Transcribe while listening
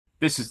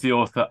This is the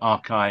Author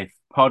Archive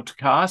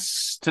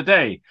podcast.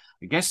 Today,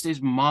 the guest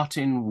is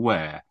Martyn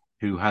Ware,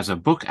 who has a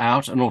book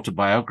out, an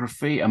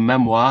autobiography, a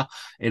memoir,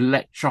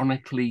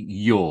 Electronically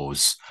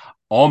Yours.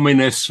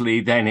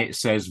 Ominously, then it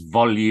says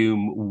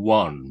Volume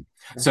 1.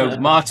 So,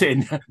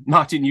 Martyn,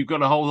 you've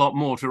got a whole lot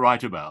more to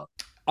write about.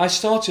 I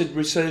started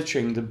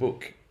researching the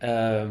book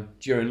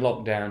during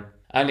lockdown,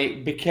 and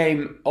it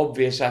became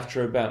obvious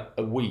after about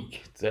a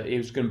week that it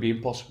was going to be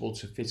impossible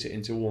to fit it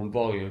into one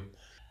volume.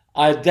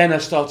 I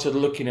started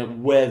looking at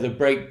where the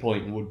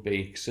breakpoint would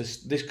be, because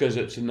this goes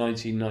up to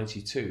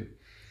 1992,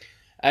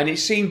 and it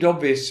seemed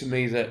obvious to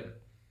me that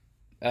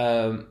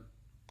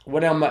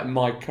when I met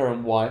my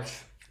current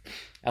wife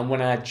and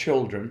when I had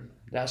children,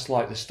 that's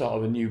like the start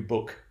of a new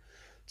book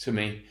to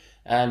me.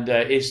 And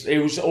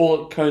it was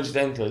all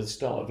coincidental at the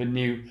start of a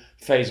new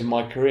phase of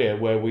my career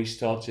where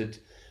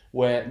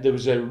there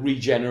was a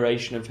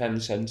regeneration of Heaven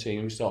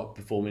 17. We started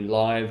performing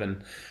live,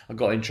 and I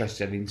got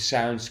interested in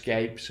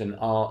soundscapes and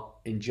art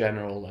in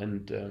general.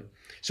 And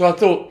so I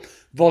thought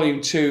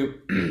Volume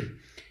 2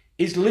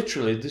 is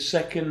literally the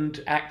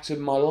second act of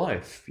my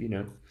life, you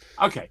know.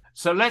 Okay,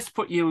 so let's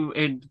put you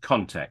in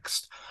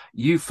context.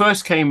 You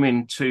first came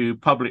into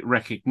public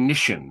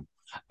recognition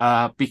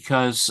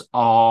because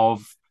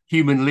of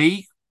Human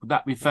League. Would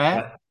that be fair?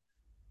 Yeah.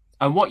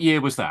 And what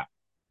year was that?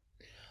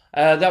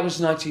 That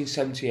was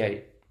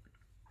 1978.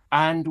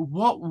 And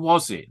what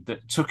was it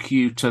that took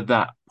you to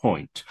that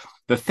point?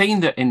 The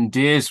thing that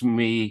endears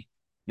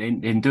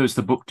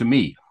the book to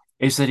me,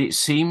 is that it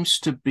seems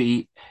to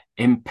be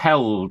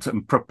impelled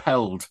and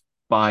propelled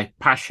by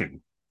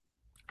passion.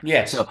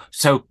 Yes.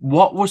 So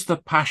what was the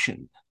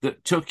passion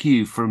that took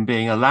you from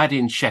being a lad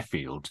in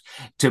Sheffield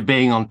to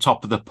being on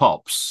top of the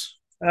pops?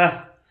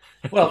 Uh,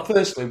 well,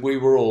 firstly, we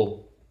were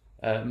all,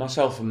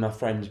 myself and my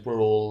friends were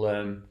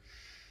all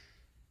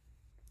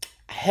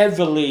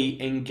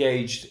heavily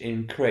engaged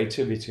in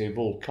creativity of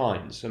all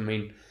kinds. I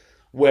mean,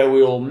 where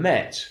we all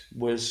met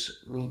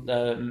was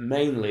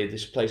mainly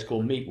this place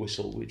called Meat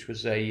Whistle, which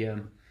was a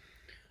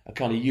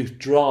kind of youth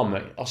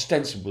drama,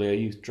 ostensibly a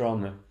youth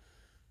drama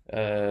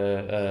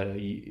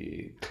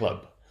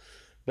club.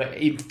 But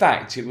in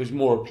fact, it was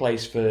more a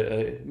place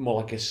for,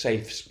 more like a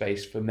safe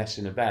space for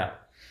messing about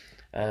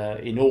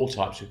in all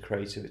types of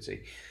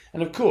creativity.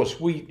 And of course,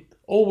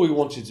 all we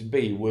wanted to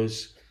be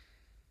was,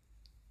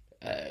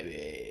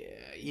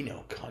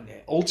 kind of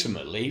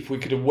ultimately, if we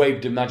could have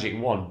waved a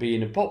magic wand, be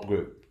in a pop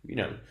group,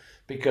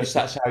 because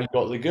that's how you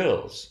got the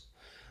girls.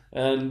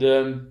 And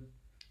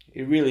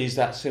it really is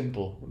that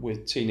simple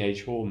with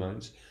teenage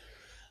hormones.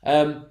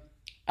 Um,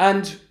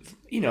 and,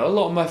 a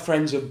lot of my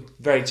friends are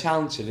very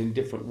talented in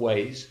different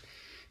ways.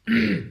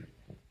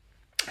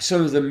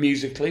 Some of them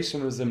musically,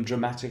 some of them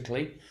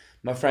dramatically.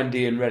 My friend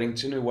Ian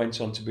Reddington, who went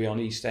on to be on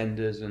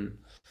EastEnders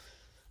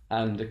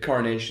and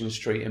Coronation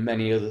Street and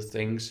many other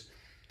things,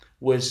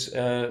 was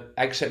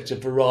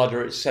accepted for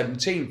RADA at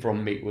 17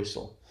 from Meat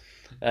Whistle,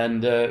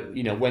 and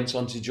went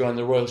on to join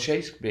the Royal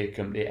Shakespeare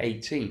Company at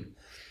 18.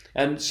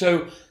 And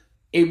so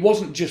it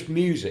wasn't just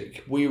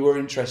music. We were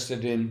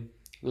interested in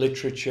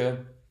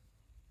literature,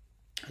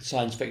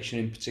 science fiction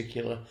in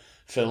particular,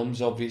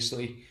 films,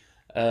 obviously,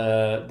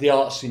 the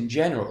arts in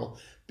general,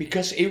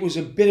 because it was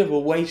a bit of a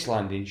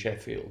wasteland in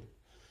Sheffield.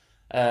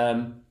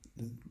 There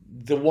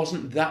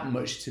wasn't that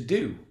much to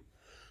do.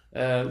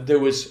 There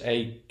was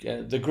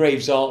the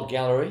Graves Art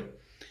Gallery,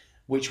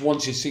 which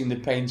once you'd seen the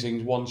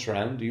paintings once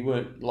round, you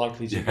weren't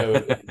likely to go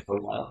again for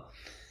a while.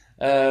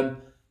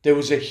 There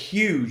was a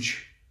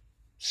huge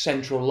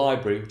central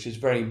library, which is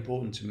very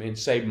important to me and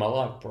saved my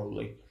life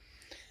probably.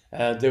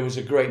 There was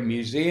a great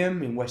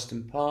museum in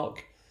Weston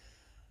Park,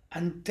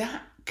 and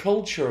that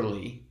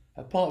culturally,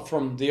 apart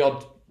from the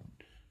odd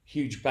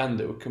huge band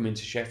that would come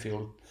into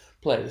Sheffield,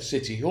 play at the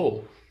City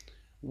Hall,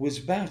 was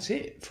about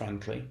it,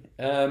 frankly.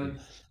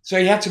 So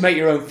you had to make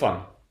your own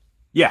fun.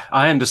 Yeah,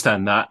 I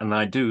understand that, and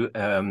I do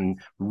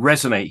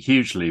resonate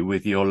hugely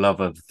with your love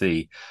of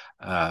the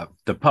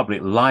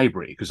public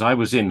library, because I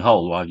was in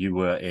Hull while you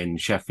were in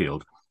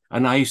Sheffield,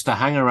 and I used to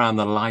hang around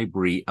the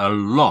library a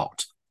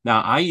lot.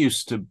 Now, I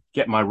used to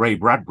get my Ray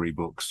Bradbury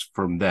books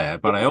from there,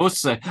 but I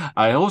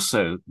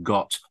also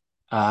got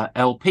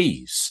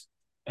LPs.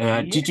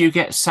 Yeah. Did you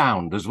get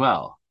sound as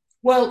well?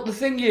 Well, the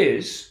thing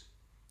is,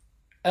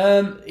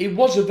 it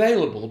was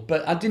available,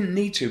 but I didn't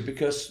need to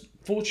because,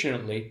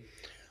 fortunately,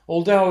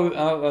 although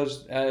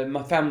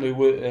my family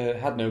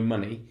had no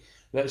money,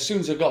 but as soon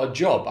as I got a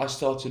job, I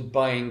started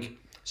buying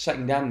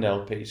second-hand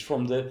LPs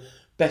from the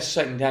best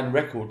second-hand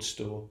record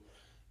store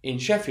in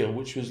Sheffield,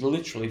 which was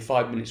literally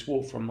 5 minutes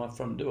walk from my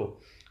front door,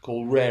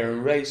 called Rare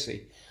and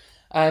Racy.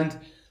 And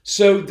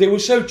so they were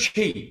so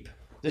cheap,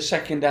 the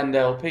second-hand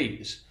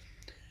LPs,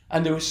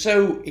 and they were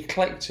so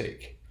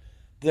eclectic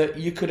that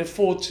you could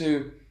afford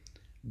to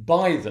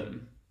buy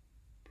them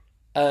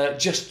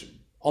just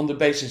on the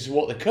basis of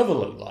what the cover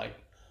looked like.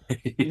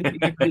 You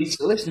didn't need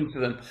to listen to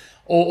them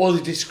or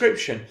the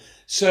description.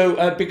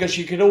 So because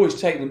you could always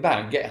take them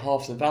back and get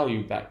half the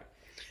value back.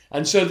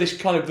 And so this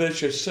kind of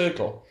virtuous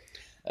circle.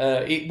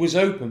 It was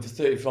open for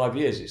 35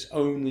 years. It's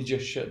only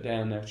just shut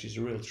down now, which is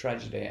a real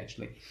tragedy,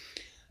 actually.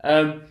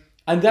 And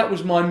that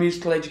was my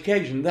musical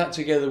education. That,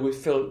 together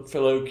with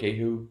Phil Oakey,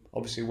 who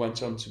obviously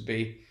went on to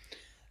be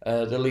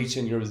the lead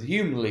singer of the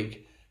Human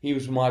League. He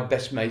was my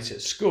best mate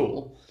at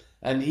school,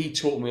 and he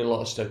taught me a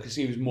lot of stuff because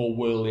he was more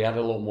worldly, had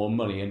a lot more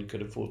money, and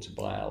could afford to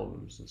buy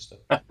albums and stuff.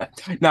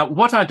 Now,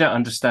 what I don't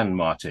understand,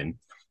 Martyn,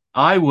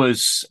 I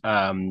was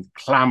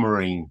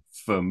clamoring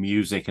for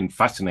music and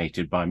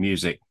fascinated by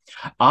music.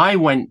 I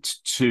went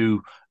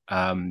to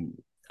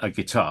a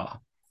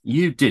guitar.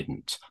 You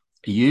didn't.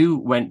 You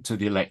went to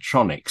the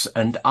electronics,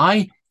 and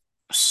I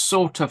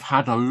sort of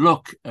had a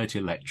look at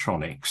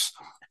electronics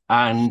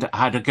and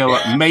had a go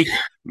at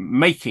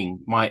making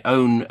my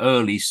own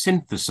early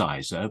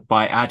synthesizer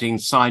by adding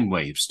sine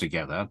waves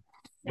together.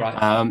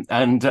 Right.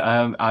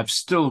 I've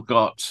still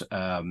got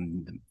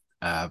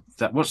that.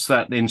 What's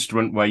that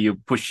instrument where you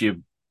push your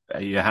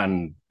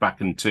hand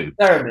back and two?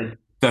 Theremin.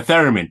 The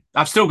theremin.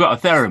 I've still got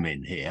a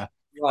theremin here.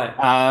 Right.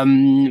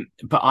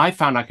 But I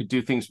found I could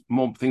do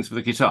more things with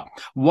the guitar.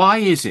 Why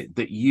is it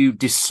that you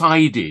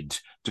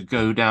decided to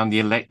go down the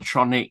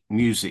electronic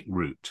music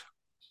route?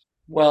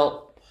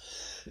 Well,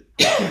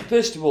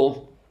 first of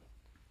all,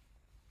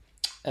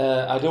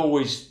 I'd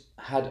always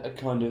had a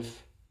kind of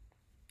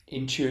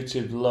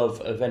intuitive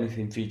love of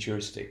anything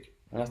futuristic,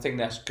 and I think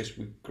that's because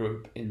we grew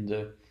up in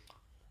the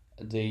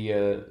in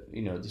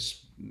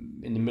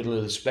the middle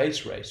of the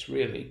space race,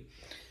 really,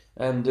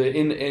 and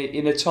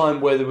in a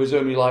time where there was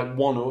only like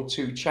one or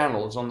two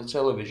channels on the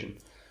television.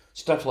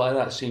 Stuff like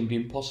that seemed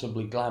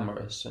impossibly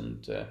glamorous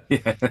and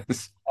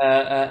Yes.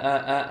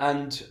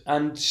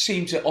 and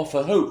seemed to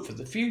offer hope for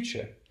the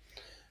future,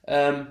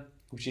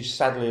 which is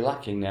sadly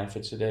lacking now for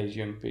today's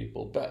young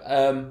people. But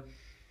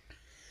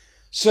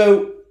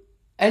so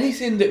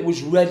anything that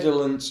was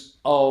redolent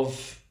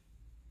of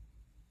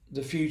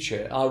the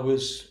future, I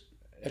was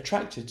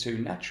attracted to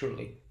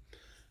naturally,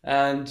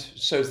 and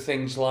so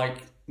things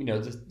like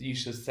the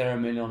use of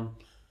theremin on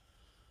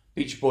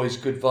Beach Boys'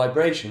 "Good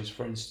Vibrations,"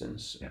 for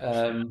instance.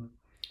 Yes.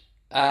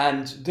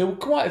 And there were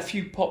quite a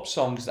few pop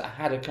songs that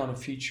had a kind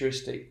of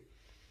futuristic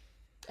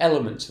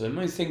element to them.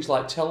 I mean, things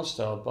like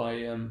 "Telstar" by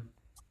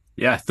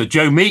The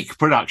Joe Meek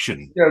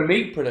production.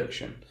 Meek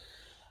production.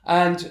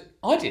 And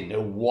I didn't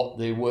know what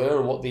they were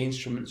or what the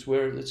instruments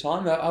were at the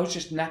time. I was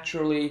just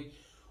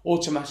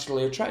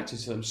automatically attracted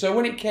to them. So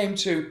when it came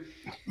to,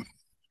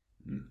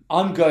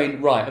 I'm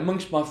going, right,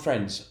 amongst my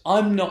friends,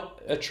 I'm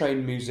not a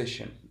trained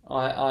musician.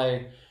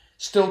 I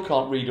still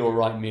can't read or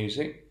write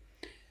music.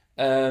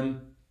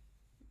 And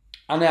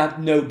I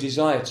had no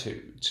desire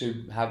to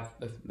have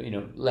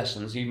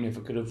lessons, even if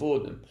I could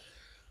afford them.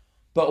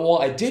 But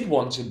what I did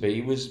want to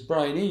be was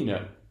Brian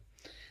Eno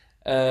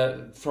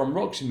from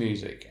Roxy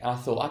Music. I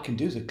thought I can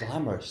do the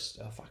glamorous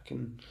stuff. I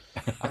can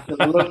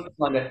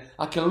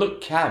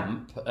look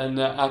camp,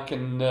 and I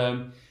can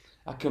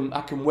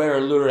wear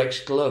a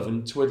Lurex glove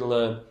and twiddle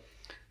a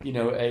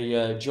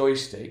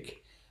joystick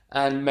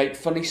and make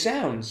funny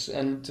sounds,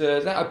 and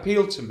that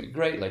appealed to me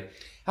greatly.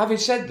 Having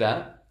said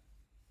that.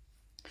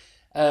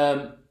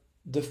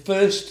 The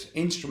first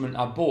instrument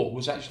I bought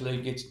was actually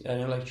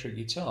an electric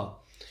guitar.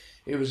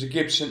 It was a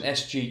Gibson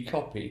SG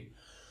copy.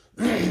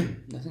 I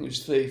think it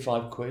was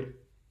 35 quid.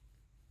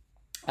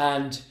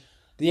 And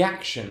the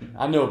action,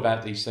 I know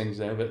about these things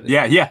now, but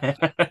Yeah.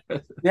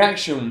 the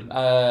action,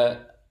 to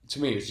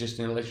me, it was just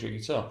an electric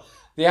guitar.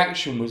 The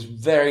action was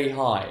very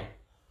high.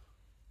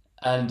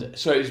 And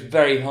so it was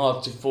very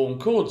hard to form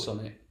chords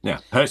on it. Yeah.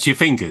 Hurts your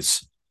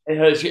fingers. It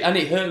hurts you, and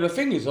it hurt my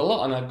fingers a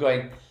lot. And I'm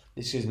going,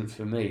 this isn't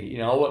for me.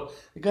 They're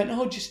going,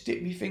 oh, just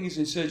dip your fingers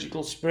in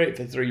surgical spirit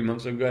for 3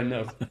 months. I'm going,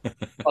 no,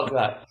 fuck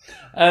that.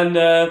 And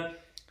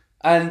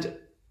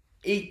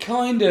it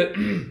kind of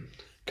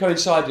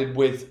coincided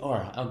with, all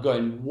right, I'm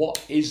going,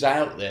 what is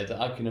out there that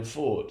I can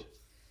afford?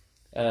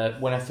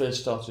 When I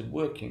first started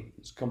working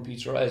as a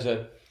computer, as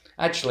a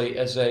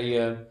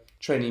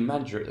trainee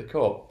manager at the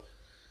Co-op,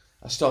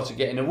 I started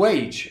getting a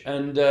wage,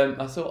 and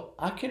I thought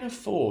I can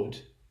afford,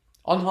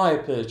 on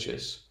hire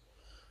purchase,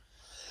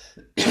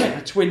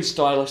 a twin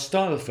stylus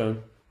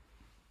stylophone,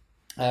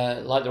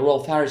 like the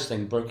Rolf Harris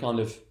thing, but a kind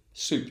of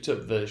souped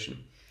up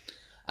version.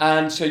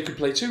 And so you could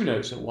play two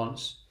notes at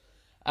once.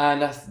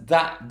 And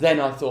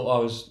then I thought I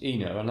was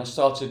Eno, and I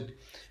started,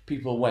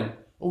 people went,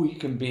 oh, you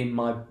can be in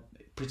my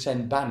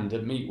pretend band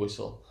at Meat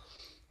Whistle.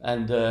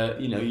 And,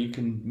 you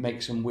can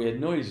make some weird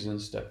noises and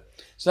stuff.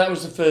 So that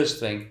was the first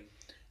thing.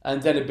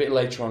 And then a bit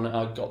later on,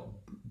 I got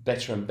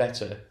better and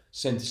better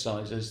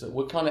synthesizers that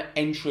were kind of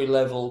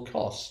entry-level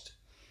cost.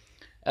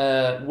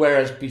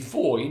 Whereas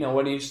before,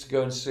 when I used to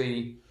go and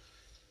see,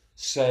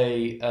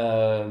 say,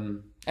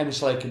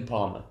 Emerson, Lake and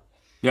Palmer,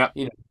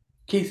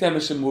 Keith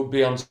Emerson would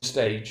be on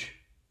stage,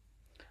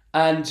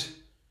 and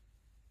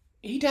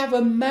he'd have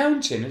a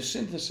mountain of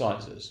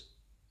synthesizers,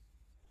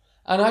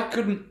 and I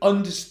couldn't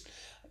understand.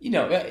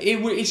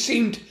 It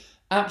seemed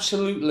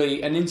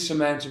absolutely an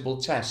insurmountable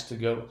task to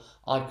go,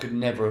 I could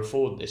never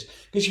afford this,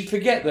 because you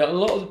forget that a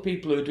lot of the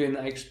people who are doing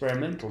that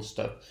experimental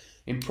stuff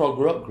in prog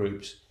rock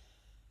groups,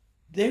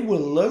 they were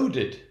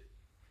loaded,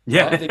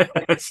 right?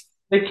 Yes.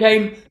 They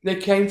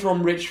came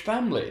from rich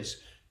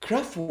families,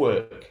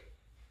 Kraftwerk,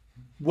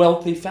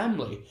 wealthy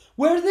family.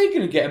 Where are they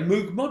going to get a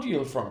Moog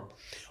module from?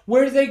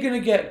 Where are they going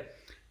to get?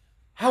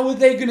 How are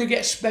they going to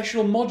get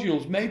special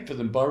modules made for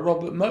them by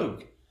Robert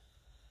Moog?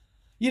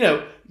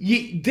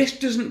 This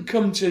doesn't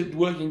come to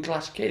working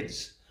class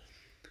kids.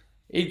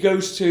 It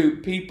goes to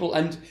people,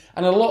 and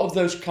a lot of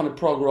those kind of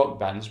prog rock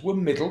bands were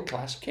middle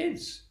class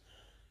kids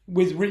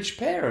with rich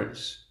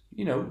parents.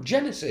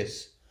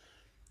 Genesis,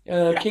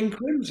 Yeah. King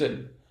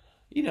Crimson,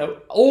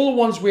 all the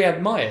ones we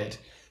admired.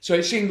 So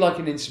it seemed like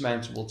an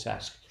insurmountable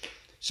task.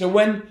 So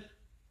when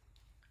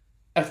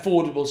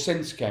Affordable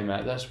Synths came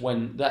out, that's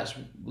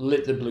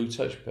lit the blue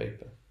touch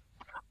paper.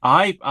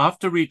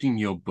 After reading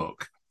your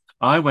book,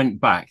 I went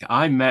back.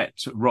 I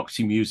met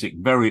Roxy Music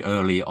very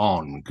early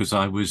on because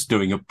I was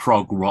doing a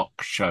prog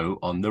rock show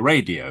on the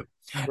radio,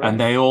 and Right.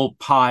 they all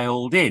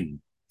piled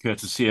in,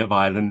 courtesy of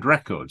Island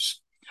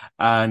Records.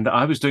 And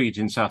I was doing it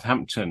in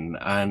Southampton,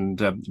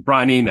 and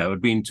Brian Eno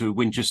had been to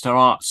Winchester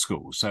Art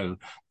School, so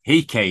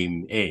he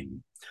came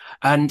in,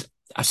 and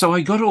so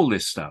I got all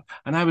this stuff,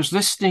 and I was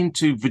listening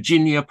to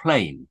Virginia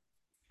Plain,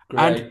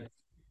 and Great.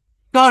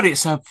 God,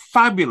 it's a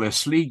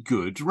fabulously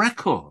good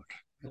record.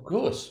 Of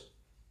course.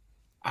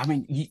 I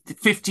mean,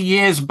 50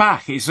 years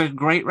back, it's a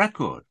great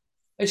record.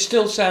 It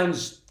still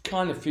sounds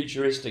kind of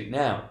futuristic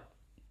now,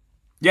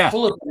 Yeah.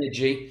 full of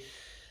energy,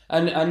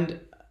 and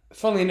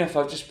funnily enough,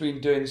 I've just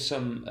been doing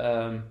some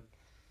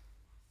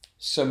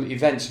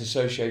events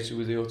associated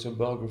with the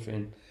autobiography,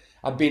 and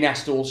I've been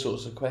asked all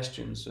sorts of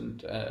questions,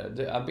 and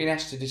I've been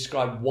asked to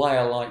describe why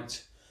I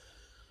liked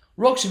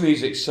Roxy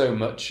music so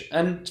much,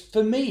 and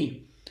for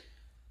me,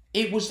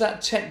 it was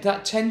that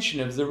tension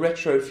of the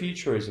retro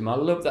futurism. I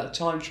love that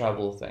time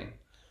travel thing.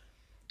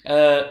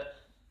 Uh,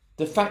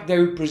 the fact they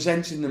were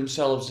presenting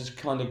themselves as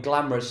kind of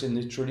glamorous in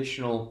the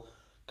traditional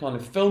kind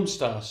of film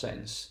star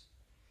sense,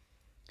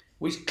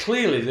 which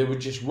clearly they were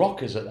just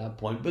rockers at that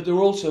point, but they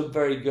were also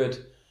very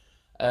good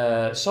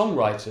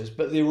songwriters,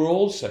 but they were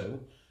also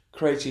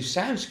creative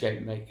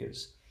soundscape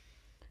makers.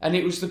 And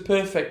it was the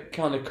perfect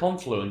kind of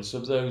confluence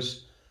of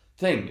those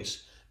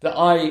things that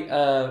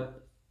I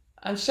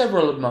and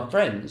several of my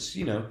friends,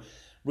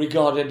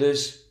 regarded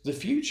as the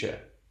future,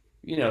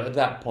 at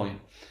that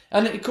point.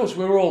 And of course,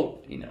 we were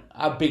all,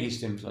 our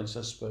biggest influence,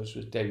 I suppose,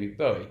 was David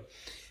Bowie.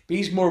 But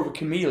he's more of a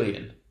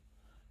chameleon,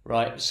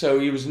 right? So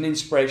he was an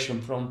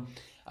inspiration from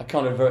a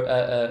kind of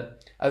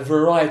a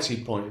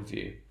variety point of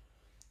view.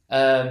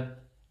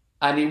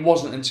 And it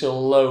wasn't until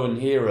Low and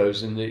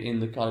Heroes in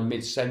the kind of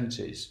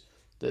mid-70s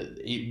that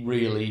it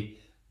really,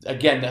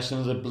 again, that's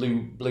another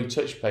blue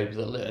touch paper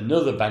that lit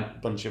another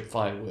bunch of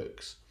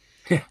fireworks.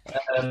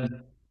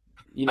 Um,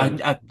 you know,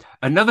 And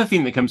another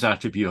thing that comes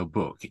out of your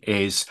book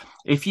is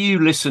if you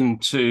listen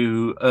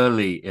to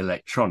early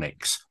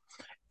electronics,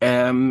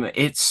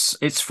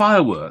 it's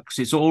fireworks,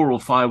 it's oral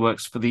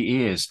fireworks for the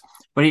ears,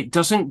 but it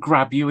doesn't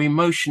grab you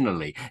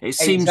emotionally.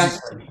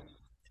 exactly.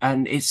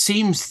 It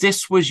seems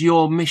this was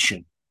your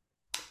mission.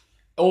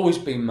 Always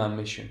been my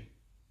mission.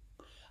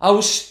 I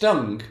was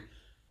stung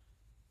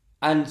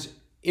and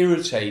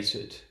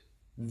irritated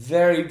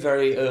very,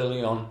 very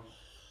early on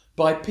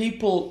by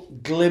people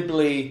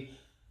glibly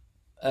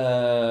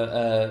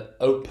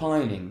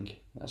opining,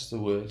 that's the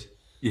word,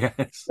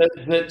 Yes.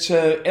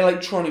 that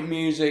electronic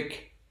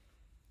music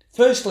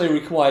firstly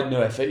required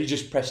no effort, you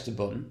just pressed a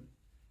button,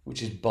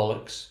 which is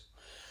bollocks.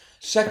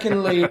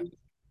 Secondly,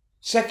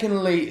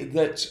 secondly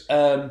that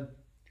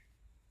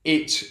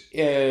it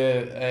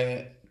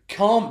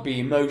can't be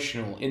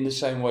emotional in the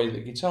same way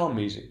that guitar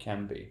music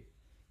can be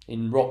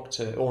in rock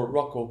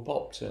or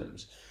pop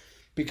terms,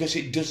 because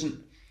it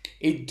doesn't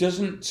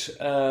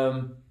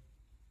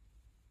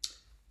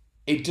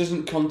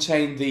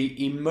contain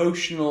the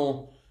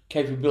emotional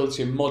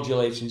capability of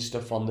modulating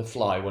stuff on the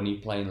fly when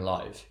you're playing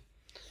live,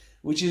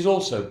 which is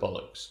also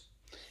bollocks.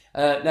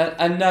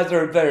 Now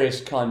there are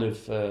various kind of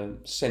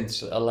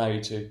synths that allow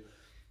you to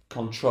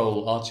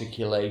control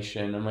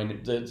articulation. I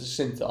mean, the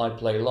synth that I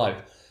play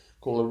live,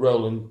 called a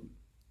Roland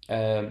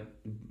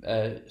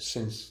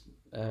synth,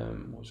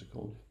 what's it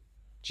called?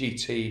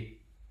 GT.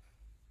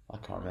 I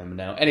can't remember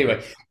now.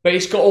 Anyway, but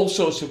it's got all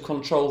sorts of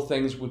control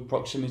things with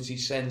proximity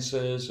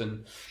sensors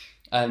and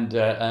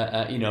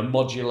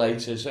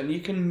modulators, and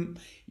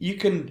you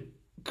can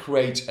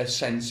create a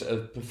sense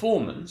of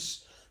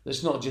performance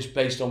that's not just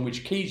based on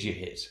which keys you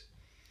hit,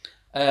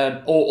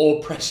 or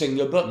pressing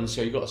a button,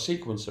 so you've got a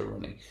sequencer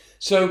running.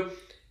 So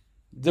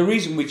the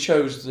reason we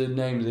chose the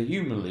name of the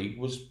Human League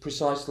was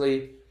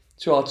precisely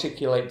to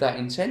articulate that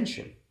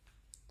intention.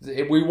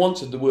 We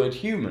wanted the word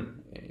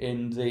human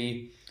in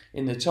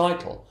the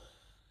title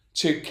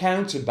to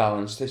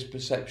counterbalance this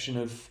perception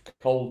of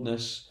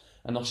coldness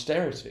and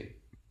austerity.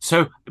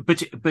 So,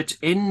 but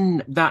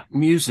in that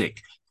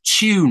music,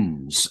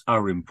 tunes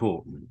are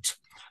important.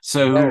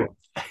 Very. So,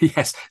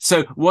 yes.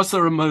 So, was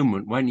there a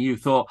moment when you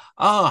thought,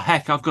 "Oh,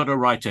 heck, I've got to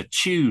write a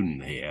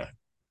tune here"?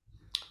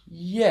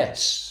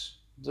 Yes,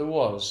 there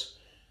was.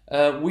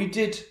 We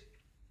did.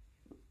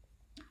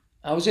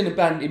 I was in a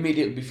band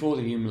immediately before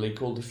the Human League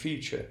called The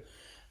Future,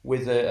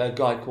 with a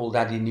guy called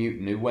Addy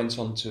Newton, who went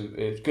on to,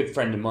 a good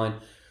friend of mine,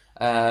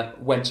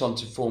 went on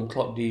to form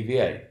Clock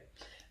DVA.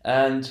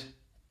 And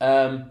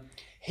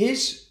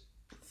his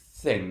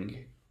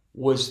thing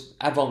was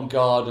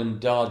avant-garde and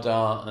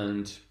Dada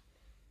and,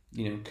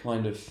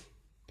 kind of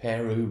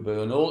Pere Uber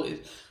and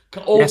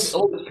Yes.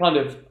 all this kind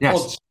of odd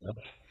Yes.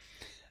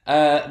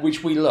 stuff,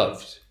 which we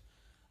loved.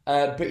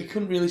 But he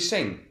couldn't really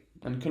sing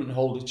and couldn't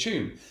hold a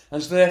tune.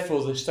 And so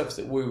therefore the stuff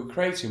that we were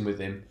creating with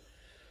him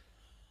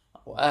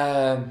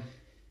um,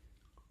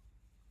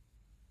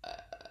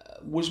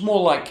 was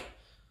more like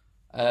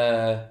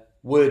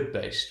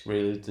word-based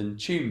really than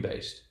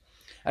tune-based.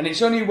 And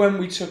it's only when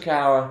we took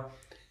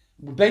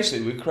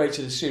basically we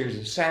created a series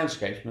of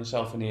soundscapes,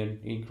 myself and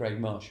Ian Craig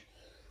Marsh,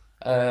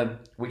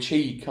 which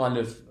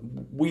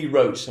we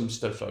wrote some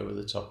stuff over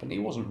the top, and it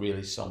wasn't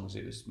really songs,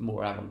 it was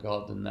more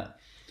avant-garde than that.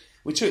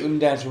 We took them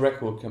down to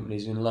record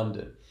companies in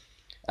London,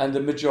 and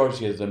the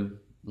majority of them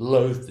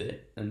loathed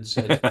it and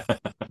said,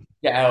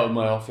 get out of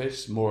my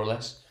office, more or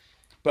less.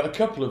 But a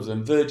couple of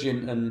them,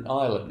 Virgin and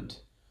Ireland,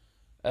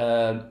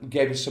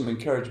 gave us some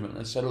encouragement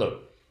and said,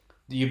 look,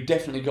 you've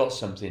definitely got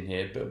something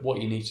here, but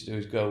what you need to do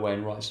is go away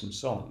and write some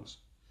songs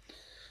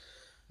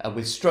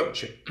with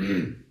structure.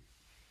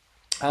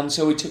 And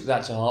so we took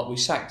that to heart. We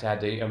sacked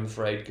Addy, I'm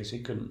afraid, because he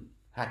couldn't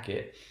hack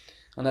it.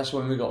 And that's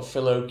when we got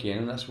Phil Oakey in,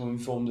 and that's when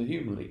we formed the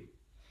Human League.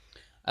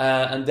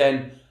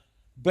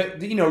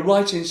 But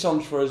writing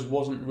songs for us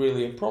wasn't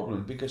really a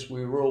problem because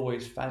we were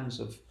always fans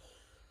of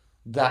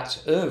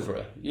that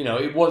oeuvre.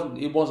 It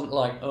wasn't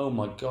like, oh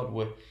my God,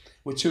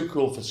 we're too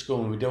cool for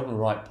school and we don't want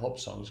to write pop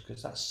songs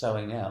because that's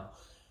selling out.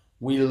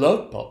 We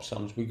loved pop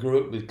songs. We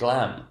grew up with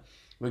glam.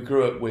 We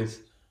grew up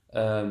with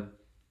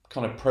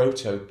kind of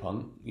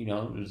proto-punk. It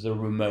was the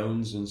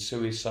Ramones and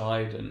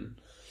Suicide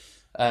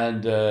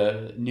and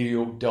New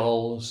York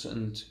Dolls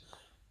and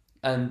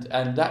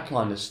that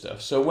kind of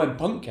stuff. So when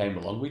punk came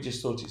along, we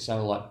just thought it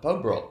sounded like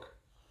pub rock.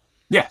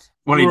 Yes.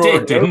 Well, We it were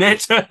did, didn't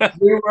it?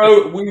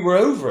 we were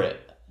over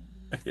it.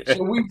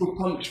 So we were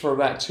punked for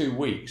about 2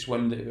 weeks for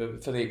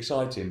the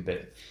exciting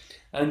bit,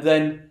 and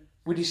then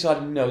we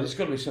decided no, there's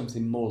got to be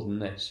something more than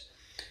this,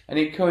 and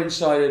it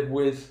coincided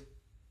with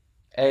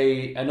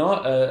a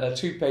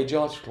 2-page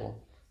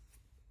article,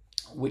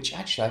 which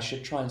actually I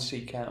should try and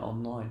seek out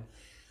online,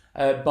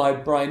 by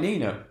Brian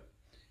Eno,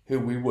 who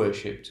we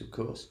worshipped, of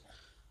course.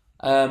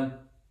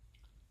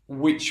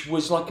 Which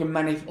was like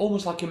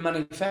almost like a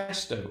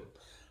manifesto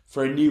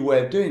for a new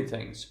way of doing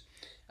things.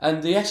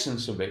 And the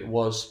essence of it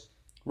was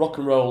rock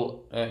and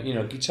roll,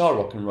 guitar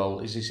rock and roll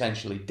is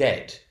essentially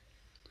dead.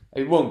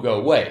 It won't go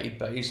away,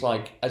 but it's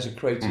like, as a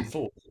creative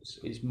force,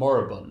 it's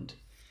moribund.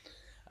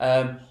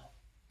 And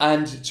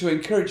to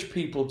encourage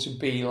people to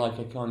be like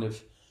a kind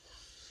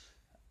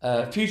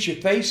of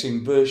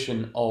future-facing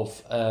version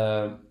of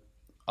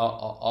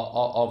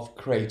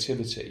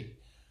creativity,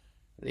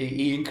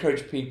 he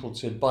encouraged people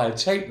to buy a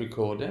tape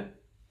recorder,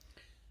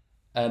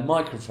 a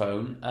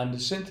microphone, and a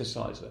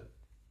synthesizer,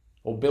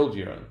 or build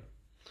your own,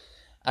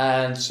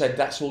 and said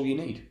that's all you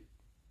need.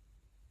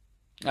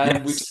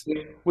 And Yes.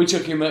 we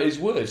took him at his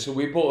word. So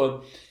we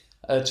bought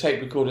a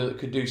tape recorder that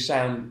could do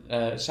sound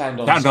on Sound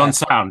on sound,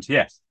 sound.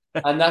 Yes.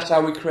 and that's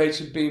how we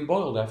created Being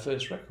Boiled, our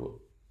first record,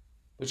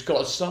 which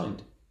got us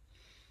signed.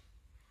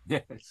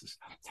 Yes.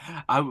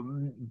 I,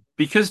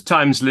 because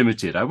time's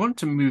limited, I want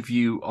to move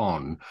you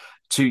on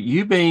to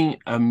you being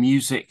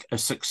a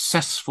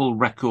successful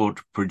record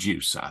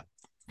producer.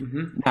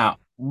 Mm-hmm. Now,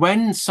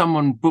 when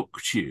someone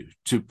booked you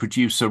to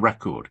produce a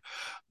record,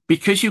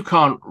 because you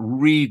can't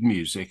read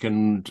music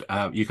and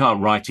you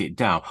can't write it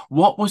down,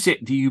 what was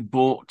it that you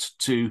brought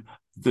to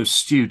the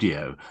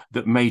studio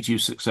that made you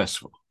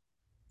successful?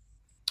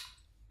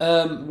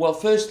 Well,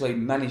 firstly,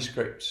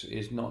 manuscript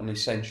is not an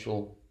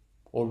essential,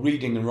 or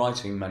reading and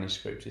writing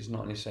manuscript is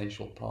not an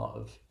essential part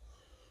of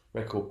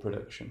record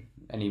production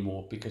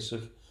anymore because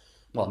of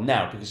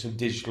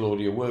digital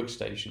audio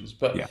workstations.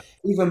 But Yeah.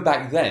 even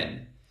back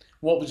then,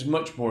 what was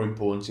much more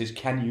important is,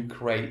 can you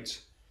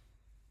create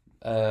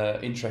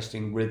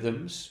interesting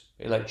rhythms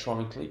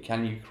electronically?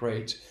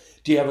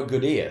 Do you have a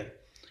good ear?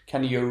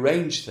 Can you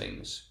arrange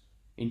things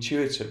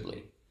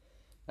intuitively?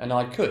 And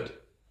I could.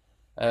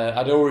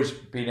 I'd always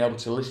been able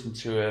to listen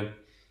to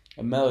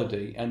a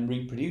melody and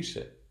reproduce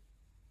it.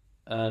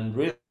 And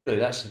really,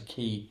 that's a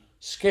key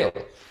skill.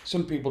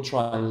 Some people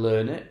try and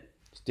learn it.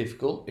 It's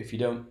difficult if you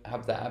don't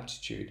have that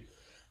aptitude.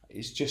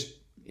 It's just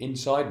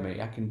inside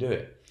me. I can do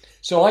it.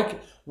 So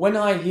when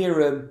I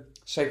hear,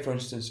 say for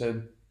instance,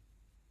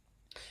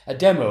 a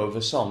demo of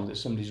a song that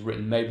somebody's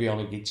written, maybe on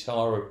a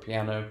guitar or a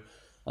piano,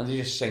 and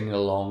they're just singing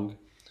along,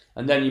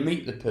 and then you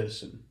meet the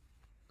person,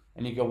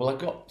 and you go, well, I've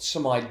got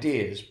some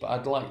ideas, but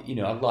I'd like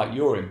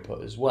your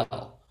input as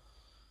well.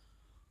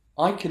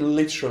 I can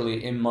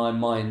literally, in my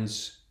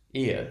mind's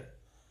ear,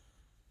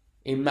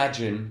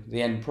 imagine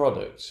the end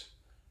product,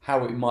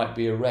 how it might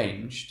be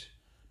arranged,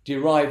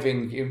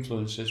 deriving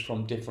influences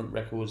from different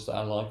records that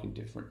I like and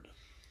different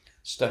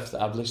stuff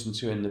that I've listened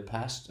to in the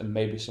past, and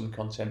maybe some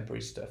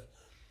contemporary stuff.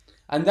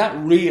 And that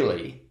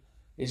really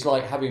is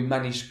like having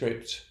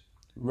manuscript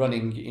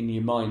running in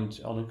your mind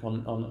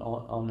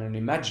on an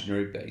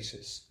imaginary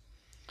basis.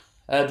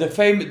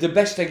 The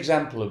best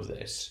example of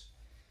this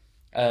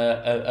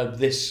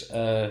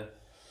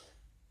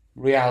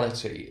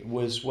reality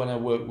was when I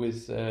worked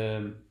with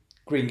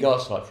Green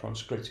Gartside from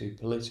Scritti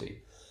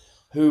Politti,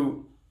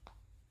 who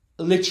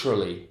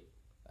literally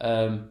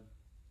I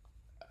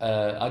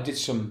did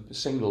some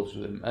singles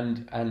with him,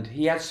 and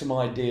he had some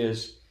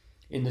ideas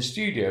in the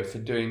studio for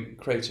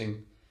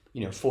creating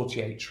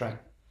 48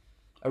 track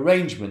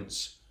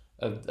arrangements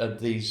of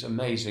these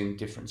amazing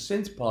different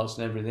synth parts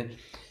and everything.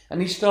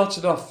 And he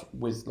started off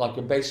with like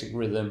a basic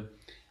rhythm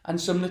and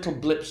some little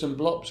blips and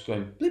blops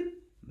going blip,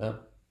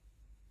 bop,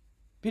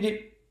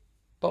 bidip,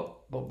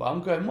 bop, bop.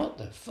 I'm going, what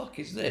the fuck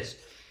is this?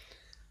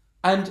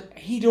 And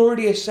he'd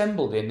already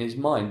assembled in his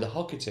mind the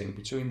hocketing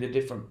between the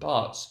different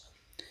parts.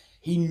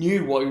 He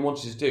knew what he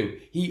wanted to do.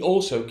 He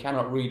also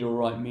cannot read or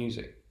write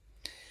music.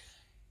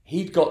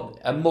 He'd got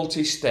a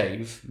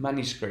multi-stave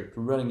manuscript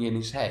running in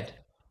his head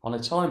on a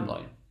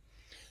timeline.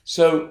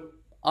 So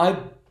I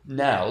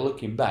now,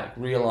 looking back,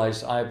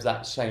 realise I have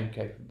that same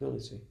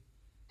capability.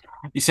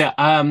 You see,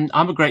 I'm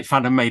a great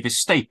fan of Mavis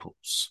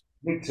Staples.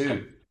 Me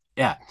too.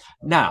 Yeah.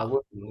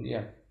 Now,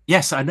 yeah.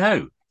 Yes, I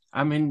know.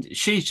 I mean,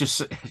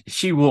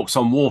 she walks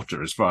on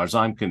water as far as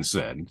I'm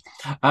concerned.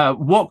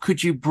 What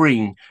could you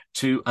bring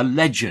to a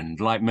legend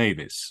like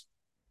Mavis?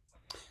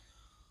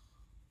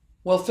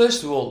 Well,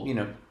 first of all,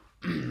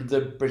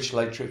 the British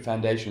Electric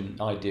Foundation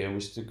idea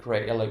was to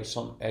create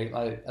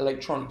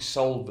electronic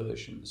soul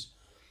versions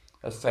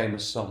of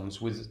famous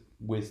songs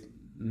with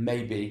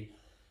maybe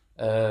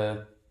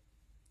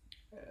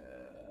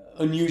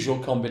unusual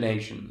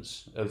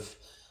combinations of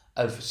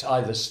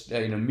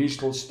either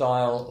musical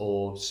style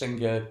or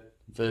singer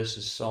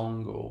versus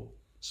song or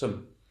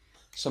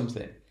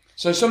something.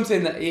 So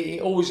something that it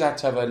always had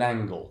to have an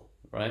angle,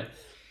 right?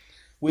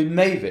 With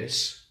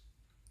Mavis,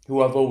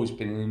 who I've always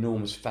been an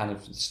enormous fan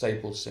of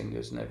Staples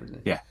singers and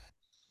everything. Yeah.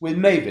 With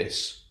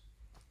Mavis,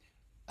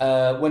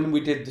 when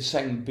we did the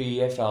second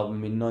BEF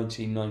album in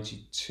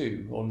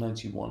 1992 or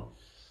 91,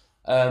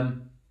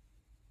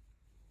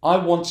 I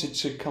wanted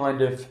to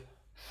kind of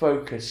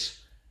focus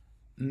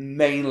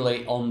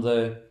mainly on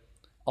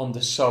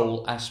the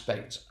soul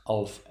aspect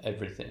of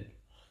everything,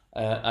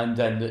 and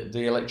then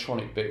the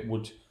electronic bit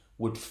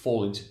would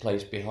fall into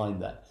place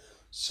behind that.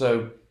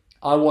 So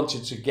I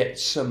wanted to get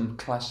some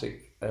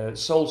classic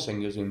soul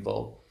singers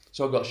involved.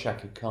 So I got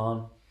Shaka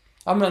Khan.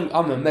 I'm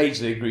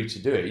amazed they agreed to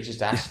do it. You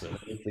just asked them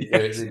if they do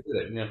it, they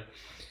do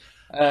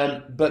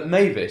it. But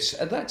Mavis,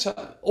 at that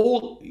time,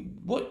 all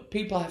what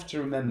people have to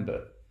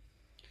remember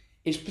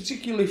is,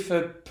 particularly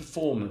for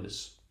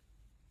performers.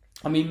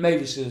 I mean,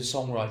 Mavis is a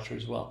songwriter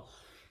as well,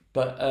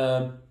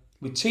 but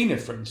with Tina,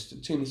 for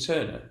instance, Tina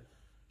Turner,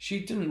 she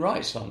didn't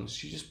write songs.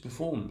 She just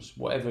performs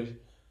whatever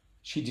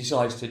she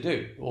decides to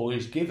do or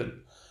is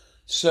given.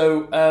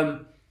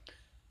 So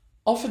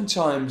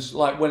oftentimes,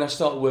 like when I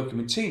started working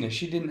with Tina,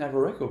 she didn't have a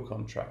record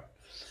contract.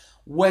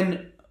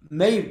 When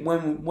I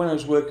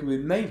was working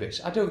with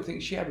Mavis, I don't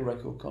think she had a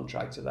record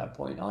contract at that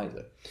point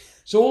either.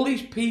 So all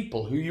these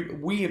people who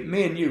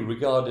me and you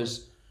regard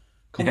as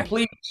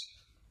complete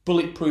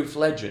bulletproof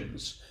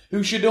legends,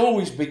 who should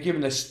always be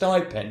given a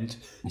stipend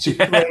to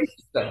create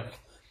stuff,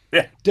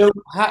 don't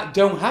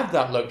have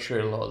that luxury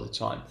a lot of the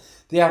time.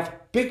 They have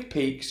big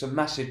peaks and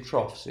massive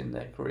troughs in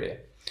their career.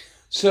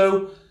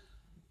 So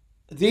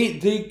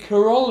the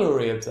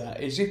corollary of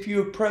that is, if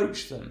you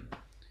approach them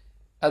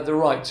at the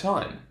right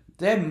time,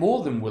 they're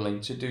more than willing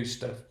to do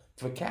stuff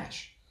for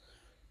cash.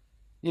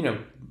 Not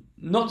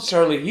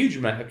necessarily a huge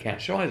amount of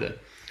cash either.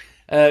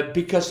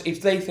 Because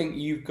if they think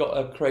you've got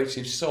a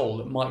creative soul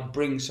that might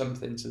bring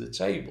something to the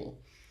table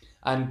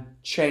and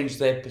change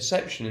their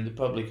perception in the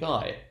public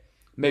eye,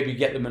 maybe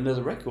get them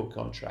another record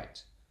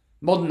contract,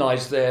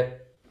 modernise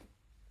their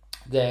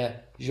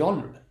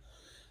genre.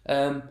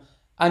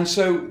 And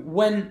so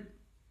when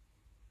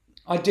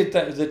I did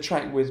the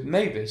track with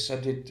Mavis, I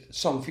did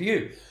Song for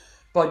You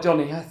by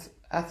Donny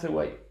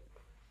Hathaway,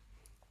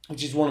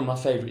 which is one of my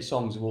favourite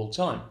songs of all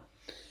time.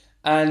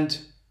 And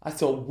I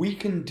thought, we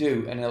can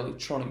do an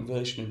electronic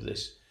version of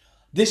this.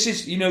 This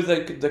is,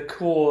 the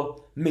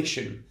core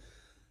mission,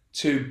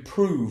 to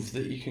prove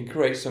that you can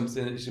create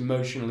something that's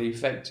emotionally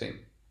affecting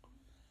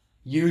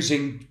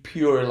using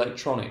pure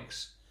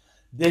electronics.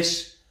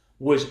 This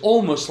was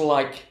almost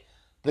like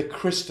the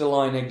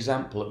crystalline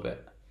example of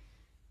it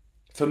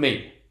for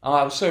me.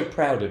 I was so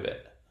proud of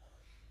it.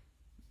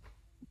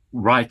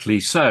 Rightly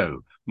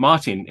so.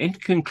 Martyn, in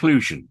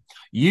conclusion,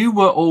 you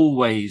were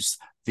always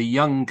the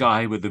young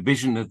guy with a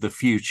vision of the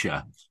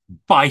future,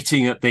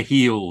 biting at the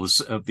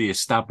heels of the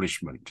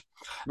establishment.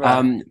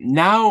 Right.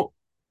 Now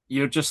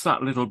you're just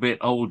that little bit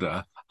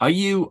older. Are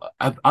you?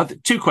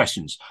 Two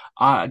questions.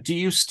 Do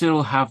you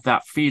still have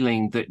that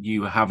feeling that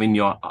you have in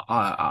your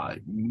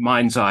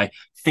mind's eye,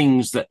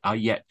 things that are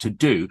yet to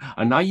do?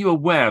 And are you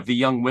aware of the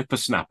young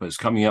whippersnappers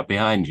coming up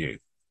behind you?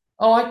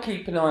 Oh, I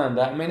keep an eye on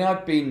that. I mean,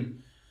 I've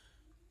been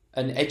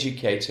an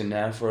educator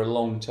now for a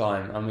long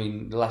time. I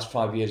mean, the last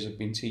 5 years I've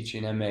been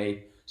teaching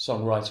MA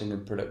songwriting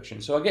and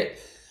production. So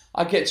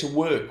I get to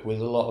work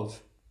with a lot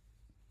of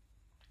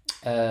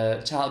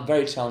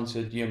very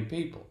talented young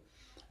people,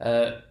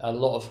 a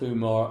lot of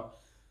whom are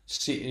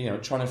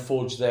trying to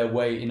forge their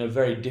way in a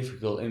very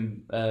difficult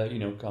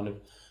kind of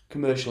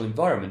commercial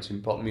environment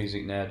in pop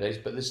music nowadays,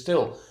 but they're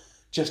still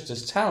just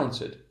as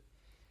talented.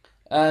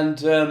 And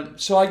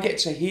so I get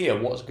to hear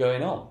what's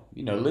going on,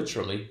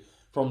 literally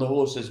from the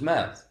horse's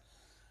mouth.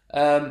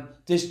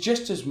 There's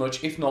just as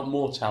much, if not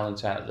more,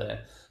 talent out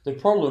there. The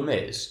problem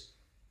is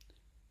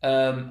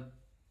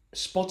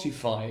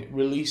Spotify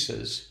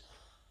releases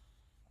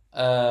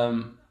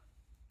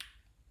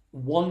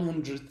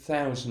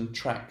 100,000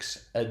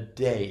 tracks a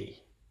day.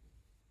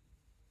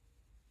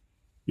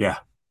 Yeah.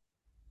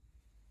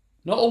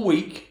 Not a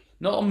week,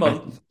 not a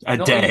month, A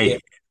not a year, day.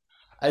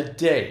 a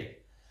day.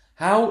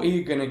 How are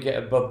you going to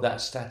get above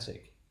that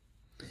static?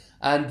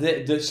 And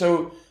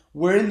so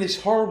we're in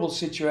this horrible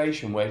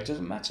situation where it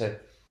doesn't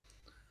matter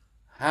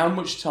how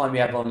much time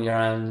you have on your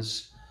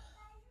hands,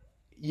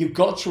 you've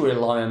got to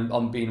rely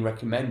on being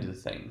recommended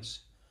things.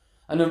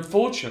 And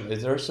unfortunately,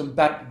 there are some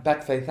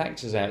bad faith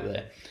actors out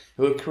there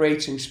who are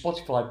creating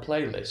Spotify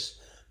playlists,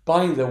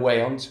 buying their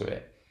way onto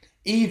it,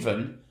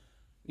 even,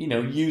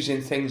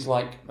 using things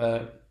like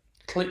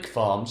click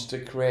farms to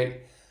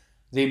create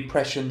the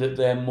impression that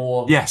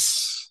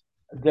Yes.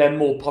 they're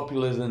more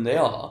popular than they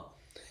are.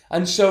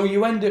 And so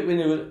you end up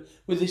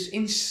with this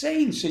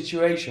insane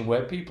situation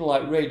where people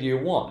like Radio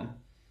 1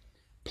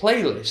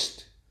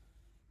 playlist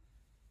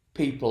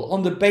people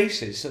on the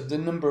basis of the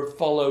number of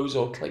follows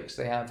or clicks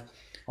they have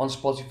on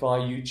Spotify,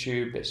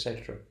 YouTube,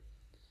 etc.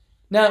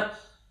 Now,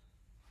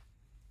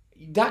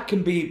 that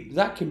can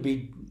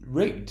be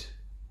rigged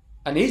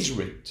and is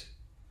rigged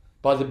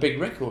by the big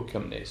record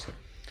companies.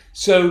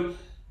 So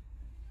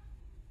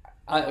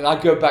I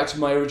go back to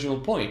my original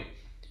point.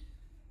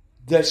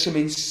 There's some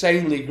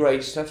insanely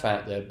great stuff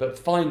out there, but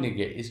finding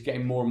it is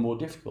getting more and more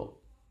difficult.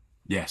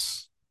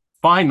 Yes.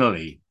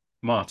 Finally,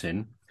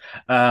 Martyn,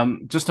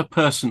 just a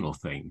personal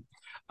thing.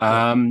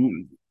 Yeah.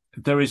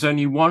 There is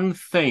only one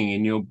thing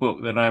in your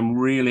book that I'm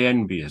really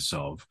envious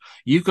of.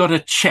 You got a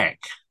check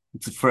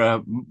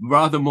for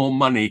rather more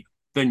money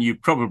than you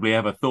probably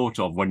ever thought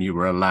of when you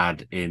were a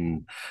lad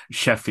in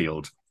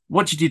Sheffield.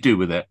 What did you do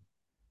with it?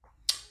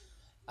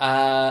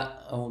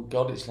 Oh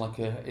God, it's like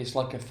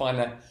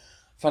a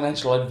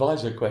financial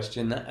advisor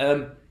question.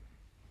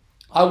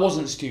 I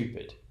wasn't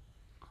stupid.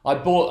 I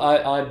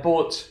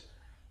bought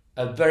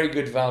a very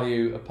good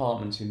value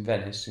apartment in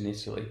Venice, in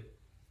Italy,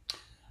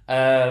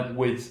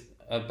 with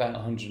about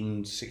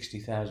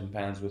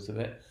 £160,000 worth of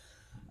it,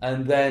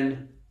 and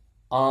then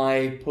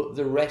I put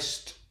the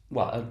rest.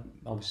 Well, I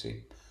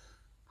obviously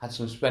had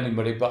some spending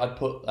money, but I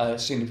put a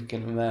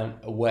significant amount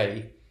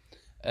away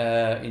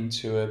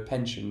into a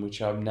pension,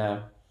 which I'm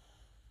now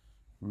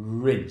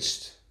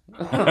rinsed.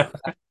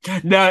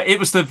 No, it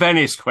was the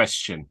Venice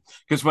question.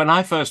 Because when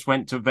I first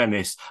went to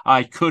Venice,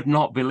 I could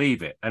not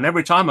believe it. And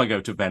every time I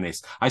go to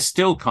Venice, I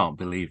still can't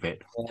believe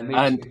it. Yeah, me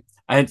And too.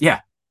 and yeah,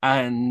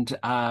 and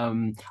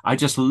I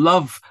just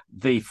love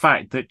the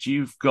fact that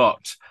you've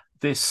got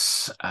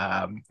this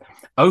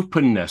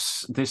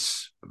openness,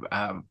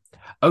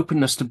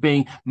 openness to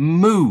being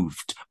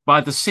moved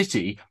by the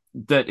city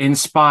that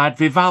inspired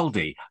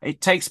Vivaldi. It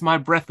takes my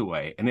breath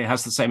away, and it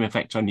has the same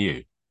effect on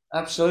you.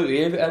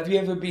 Absolutely. Have you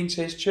ever been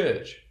to his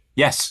church?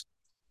 Yes,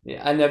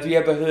 Yeah, and have you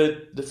ever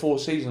heard the Four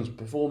Seasons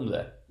perform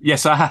there?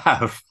 yes, I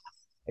have.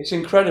 It's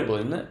incredible,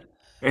 isn't it?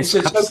 It's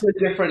It's a totally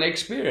different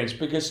experience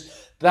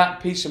because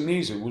that piece of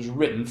music was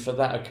written for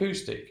that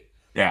acoustic.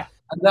 yeah.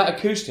 And that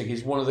acoustic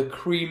is one of the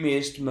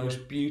creamiest,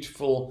 most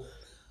beautiful,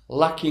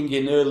 lacking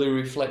in early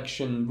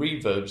reflection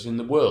reverbs in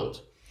the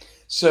world.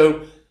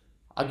 So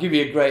I'll give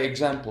you a great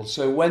example.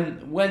 So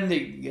when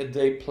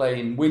they play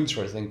in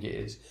winter, I think it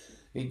is,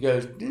 it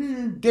goes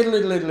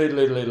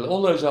diddle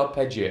all those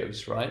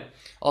arpeggios, right,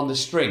 on the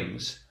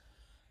strings.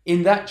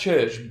 In that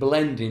church,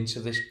 blend into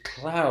this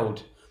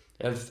cloud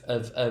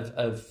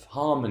of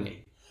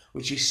harmony,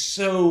 which is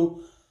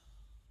so.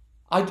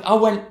 I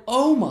went,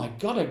 oh my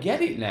God, I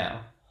get it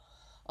now.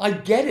 I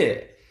get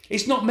it.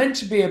 It's not meant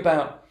to be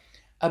about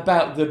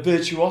the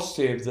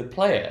virtuosity of the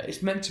player.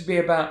 It's meant to be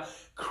about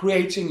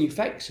creating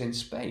effects in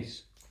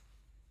space.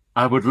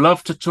 I would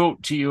love to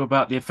talk to you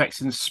about the effects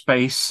in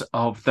space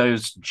of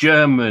those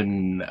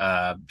German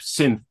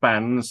synth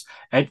bands,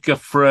 Edgar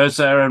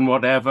Froese and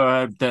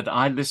whatever, that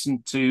I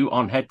listened to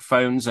on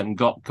headphones and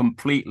got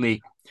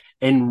completely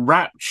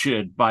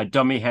enraptured by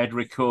dummy head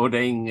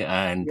recording,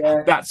 and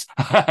Yeah. that's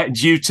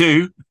due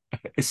to Well,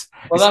 it's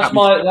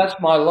happened. that's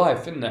my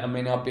life, isn't it? I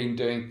mean, I've been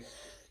doing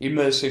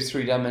immersive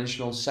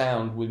three-dimensional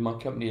sound with my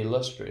company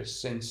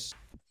Illustrious since.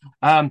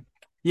 Um,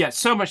 yeah,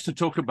 so much to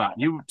talk about.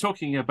 You were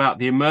talking about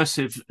the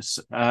immersive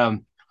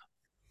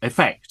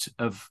effect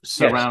of Yes.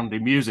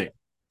 surrounding music.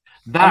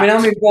 I mean, That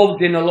I'm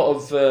involved in a lot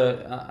of.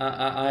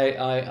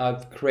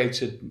 I've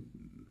created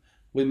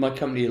with my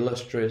company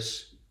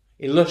Illustrious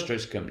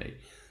company.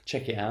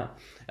 Check it out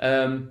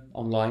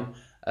online.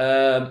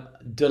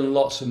 Done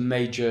lots of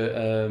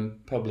major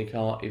public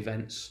art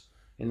events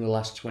in the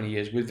last 20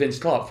 years with Vince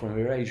Clarke from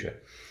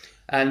Erasure.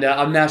 And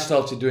I've now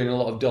started doing a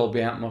lot of Dolby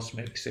Atmos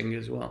mixing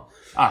as well.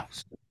 Ah,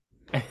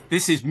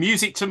 this is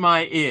music to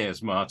my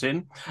ears,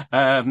 Martyn.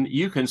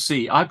 You can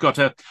see I've got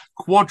a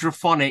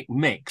quadraphonic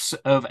mix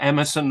of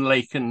Emerson,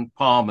 Lake and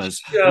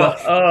Palmer's. Well,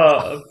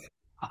 Shut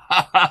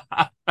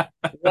up.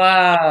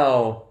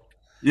 Wow.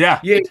 yeah,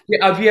 Yeah,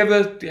 yeah, have you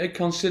ever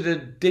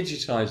considered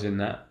digitizing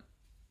that?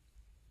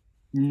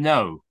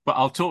 no, but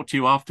I'll talk to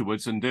you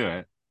afterwards and do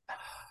it.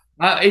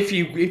 If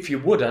you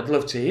would, I'd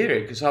love to hear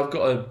it because I've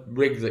got a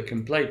rig that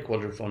can play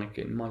quadraphonic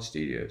in my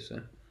studio.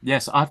 So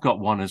Yes, I've got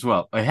one as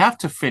well. I have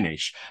to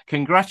finish.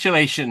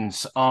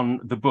 Congratulations on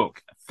the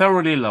book.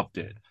 Thoroughly loved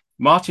it.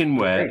 Martyn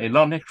Ware,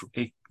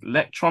 great.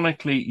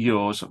 Electronically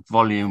Yours,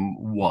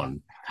 Volume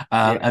 1.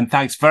 Yeah, And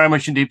thanks very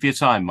much indeed for your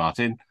time,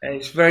 Martyn.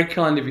 it's very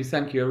kind of you.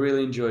 Thank you. I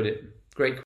really enjoyed it. Great.